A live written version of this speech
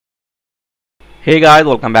Hey guys,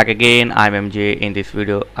 welcome back again. I'm MJ. In this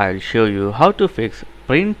video I'll show you how to fix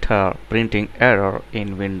printer printing error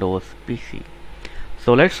in Windows PC.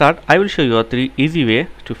 So let's start. I will show you a three easy way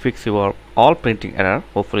to fix your all printing error.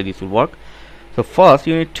 Hopefully this will work. So first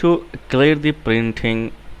you need to clear the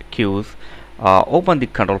printing queues. Open the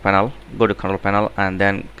control panel, go to control panel and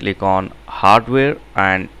then click on hardware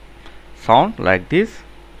and sound like this,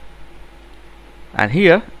 and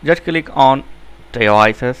here just click on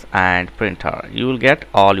devices and printer. You will get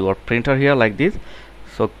all your printer here like this.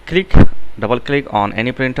 So double click on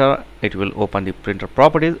any printer, it will open the printer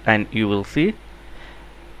properties and you will see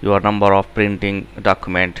your number of printing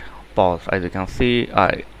document paused. As you can see,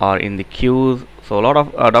 are in the queues. So a lot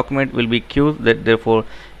of document will be queues, that therefore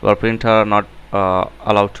your printer not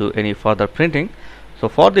allowed to any further printing. So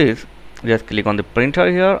for this, just click on the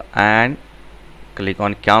printer here and click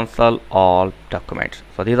on cancel all documents.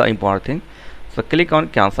 So these are important things. So click on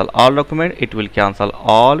cancel all document, it will cancel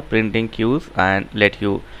all printing queues and let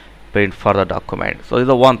you print further document. So this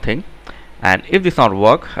is one thing. And if this not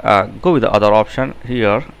work, go with the other option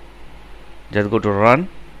here. Just go to run,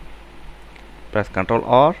 press Ctrl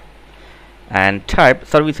R and type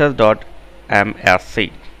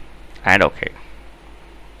services.msc and OK.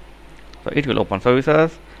 So it will open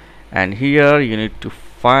services, and here you need to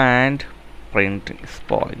find print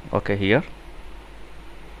spooling. Okay, here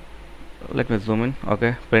let me zoom in.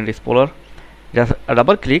 Okay, print spooler. Just a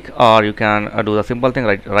double click, or you can do the simple thing,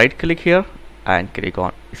 right click here and click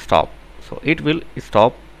on stop. So it will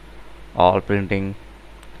stop all printing.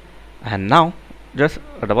 And now just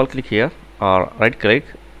a double click here or right click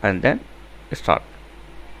and then start.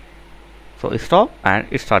 So stop and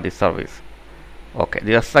start the service. Okay, this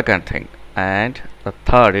is the second thing. And the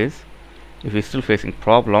third is, if you're still facing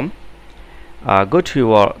problem, go to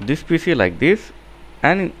your this PC like this,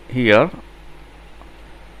 and here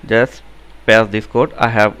just paste this code. I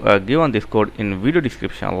have given this code in video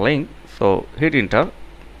description link, so hit enter.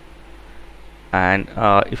 And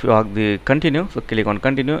if you have the continue, so click on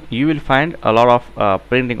continue, you will find a lot of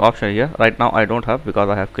printing option here. Right now I don't have, because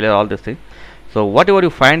I have cleared all this thing. So whatever you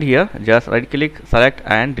find here, just right click, select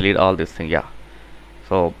and delete all this thing. Yeah,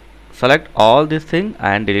 so select all this thing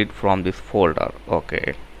and delete from this folder.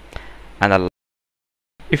 Okay, and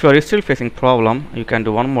if you are still facing problem, you can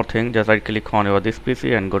do one more thing. Just right click on your this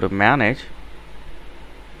PC and go to manage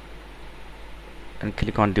and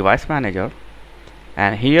click on device manager,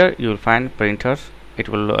 and here you will find printers. It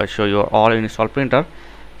will show you all installed printer.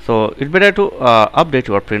 So it's better to update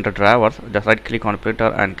your printer drivers. Just right click on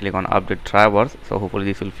printer and click on update drivers. So hopefully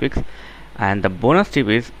this will fix. And the bonus tip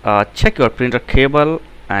is, check your printer cable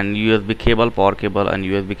and USB cable, power cable and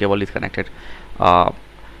USB cable is connected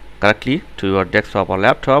correctly to your desktop or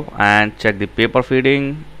laptop, and check the paper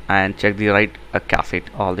feeding and check the right cassette,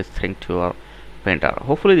 all this thing to your printer.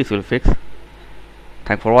 Hopefully this will fix.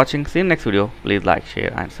 Thanks for watching. See you in next video. Please like,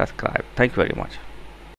 share and subscribe. Thank you very much.